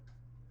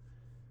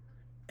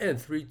And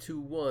 3, 2,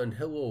 1.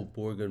 Hello,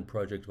 Borgen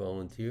Project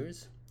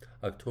volunteers.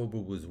 October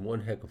was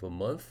one heck of a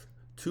month.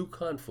 Two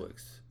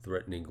conflicts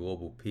threatening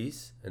global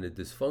peace and a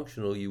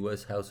dysfunctional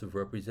U.S. House of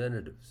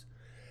Representatives.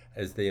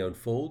 As they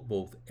unfold,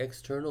 both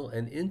external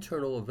and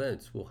internal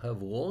events will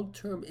have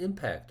long-term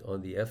impact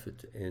on the effort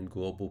to end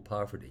global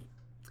poverty.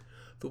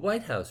 The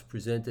White House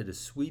presented a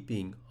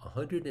sweeping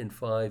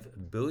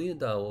 $105 billion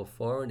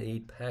foreign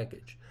aid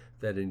package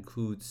that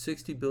includes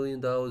 $60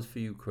 billion for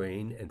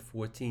Ukraine and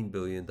 $14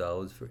 billion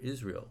for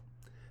Israel.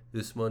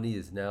 This money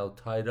is now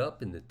tied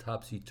up in the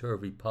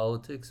topsy-turvy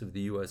politics of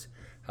the U.S.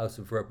 House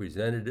of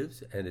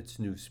Representatives and its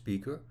new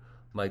Speaker,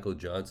 Michael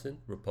Johnson,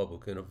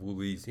 Republican of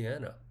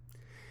Louisiana.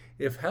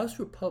 If House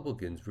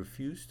Republicans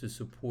refuse to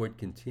support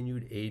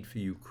continued aid for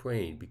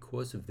Ukraine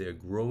because of their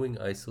growing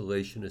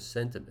isolationist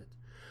sentiment,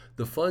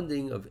 the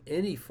funding of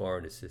any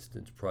foreign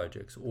assistance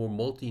projects or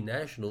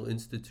multinational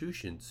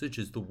institutions such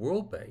as the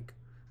World Bank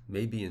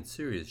may be in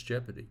serious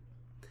jeopardy.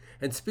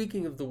 And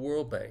speaking of the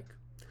World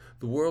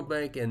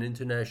Bank and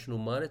International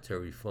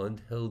Monetary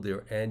Fund held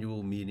their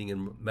annual meeting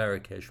in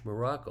Marrakesh,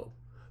 Morocco.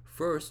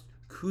 First,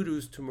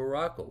 kudos to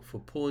Morocco for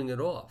pulling it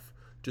off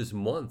just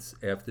months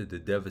after the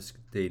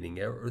devastating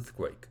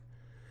earthquake.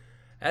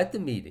 At the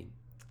meeting,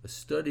 a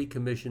study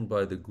commissioned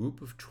by the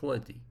Group of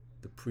 20,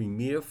 the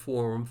premier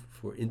forum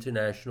for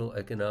international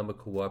economic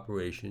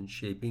cooperation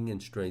shaping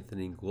and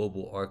strengthening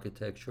global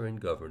architecture and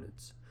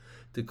governance,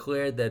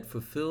 declared that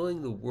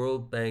fulfilling the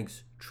World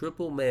Bank's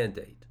triple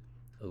mandate,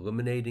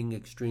 eliminating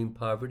extreme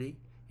poverty,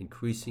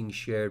 increasing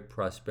shared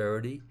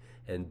prosperity,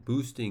 and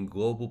boosting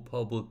global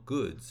public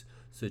goods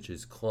such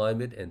as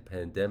climate and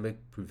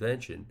pandemic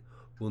prevention,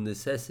 will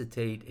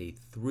necessitate a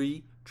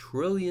 $3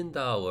 trillion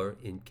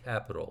in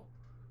capital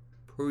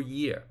per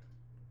year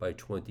by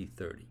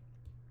 2030.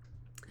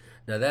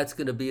 Now that's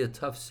going to be a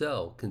tough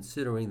sell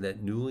considering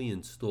that newly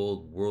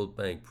installed World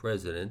Bank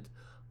President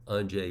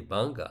Ajay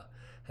Banga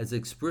has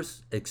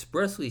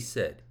expressly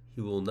said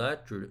he will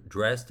not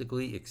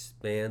drastically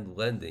expand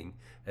lending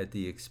at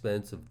the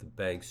expense of the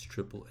bank's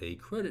AAA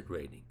credit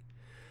rating.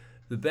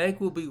 The bank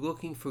will be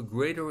looking for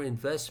greater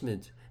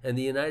investment, and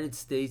the United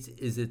States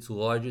is its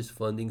largest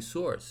funding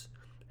source.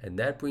 And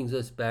that brings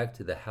us back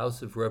to the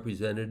House of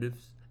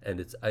Representatives and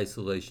its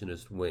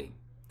isolationist wing.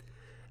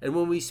 And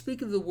when we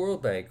speak of the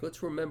World Bank,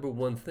 let's remember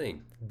one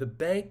thing. The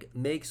bank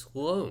makes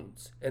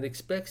loans and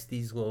expects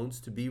these loans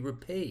to be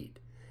repaid.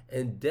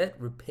 And debt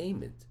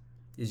repayment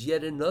is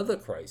yet another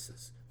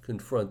crisis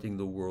confronting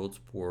the world's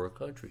poorer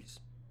countries.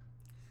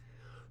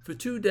 For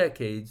 2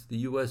 decades, the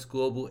U.S.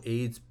 Global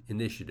AIDS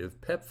Initiative,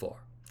 PEPFAR,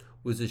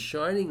 was a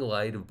shining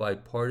light of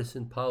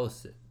bipartisan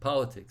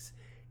politics,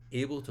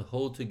 able to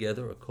hold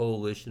together a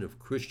coalition of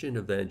Christian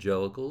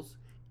evangelicals,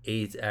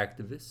 AIDS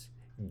activists,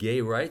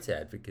 gay rights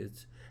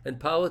advocates, and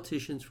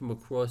politicians from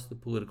across the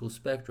political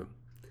spectrum.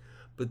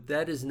 But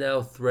that is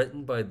now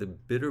threatened by the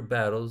bitter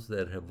battles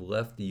that have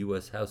left the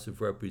U.S. House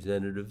of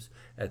Representatives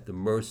at the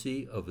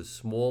mercy of a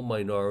small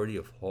minority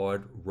of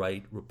hard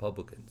right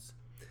Republicans.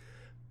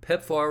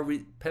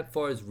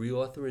 PEPFAR's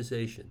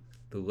reauthorization,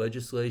 the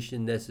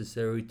legislation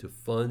necessary to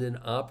fund and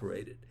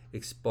operate it,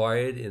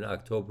 expired in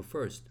October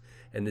 1st,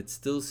 and it's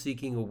still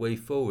seeking a way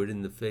forward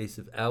in the face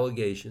of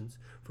allegations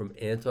from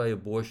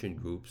anti-abortion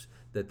groups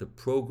that the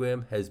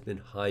program has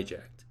been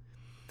hijacked.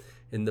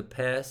 In the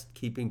past,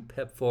 keeping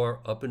PEPFAR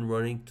up and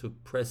running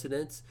took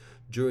precedence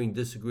during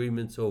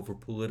disagreements over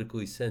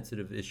politically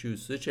sensitive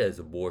issues such as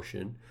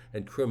abortion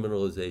and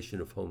criminalization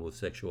of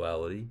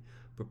homosexuality,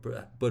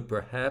 but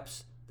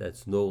perhaps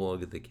that's no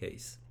longer the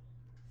case.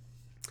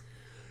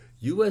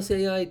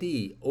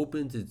 USAID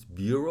opens its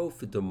Bureau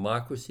for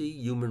Democracy,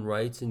 Human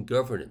Rights, and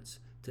Governance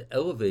to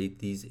elevate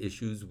these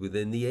issues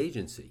within the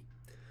agency.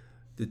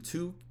 The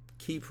 2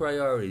 key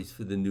priorities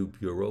for the new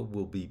Bureau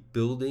will be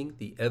building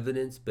the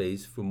evidence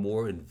base for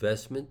more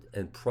investment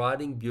and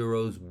prodding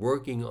bureaus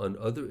working on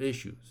other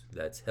issues,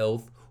 that's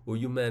health or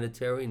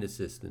humanitarian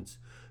assistance,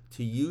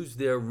 to use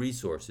their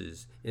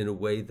resources in a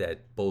way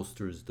that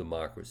bolsters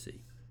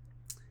democracy.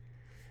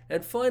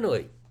 And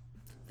finally,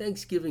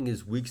 Thanksgiving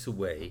is weeks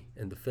away,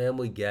 and the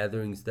family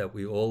gatherings that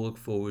we all look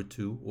forward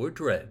to or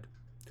dread.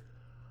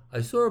 I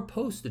saw a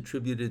post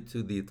attributed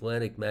to the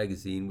Atlantic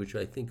magazine which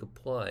I think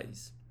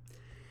applies.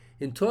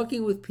 In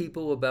talking with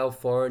people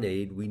about foreign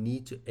aid, we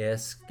need to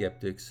ask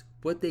skeptics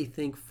what they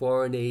think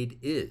foreign aid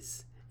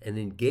is and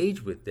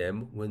engage with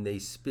them when they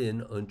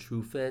spin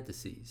untrue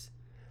fantasies.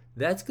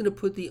 That's going to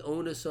put the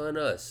onus on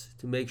us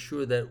to make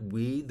sure that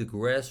we, the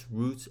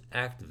grassroots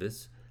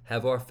activists,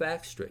 have our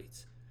facts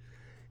straight.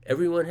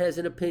 Everyone has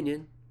an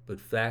opinion,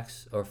 but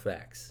facts are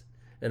facts.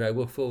 And I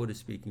look forward to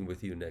speaking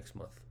with you next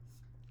month.